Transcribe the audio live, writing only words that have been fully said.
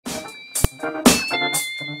Hey,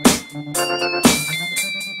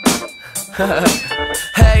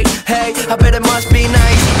 hey, I bet it must be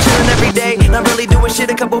nice. Chillin' every day, not really doing shit,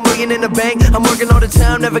 a couple million in the bank. I'm working all the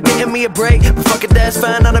time, never getting me a break. But fuck it, that's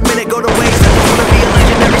fine, not a minute go to waste. I don't wanna be a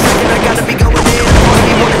legend every second, I gotta be going in. A part of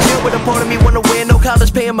me wanna chill, but a part of me wanna win. No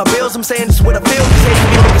college paying my bills, I'm saying just what I feel. Cause hating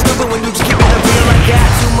me looking stupid when you just keep it up real. I got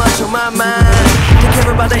too much on my mind to care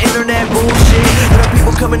about the internet bullshit. But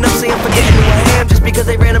people coming up saying forgetting who I am just because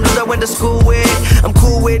they random dudes I went to school with. I'm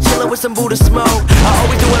cool with chillin' with some Buddha smoke. I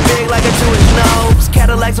always do it big like a Jewish nose.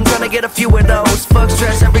 Cadillacs, I'm tryna get a few of those. Fuck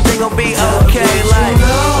stress, everything gon' be okay. Like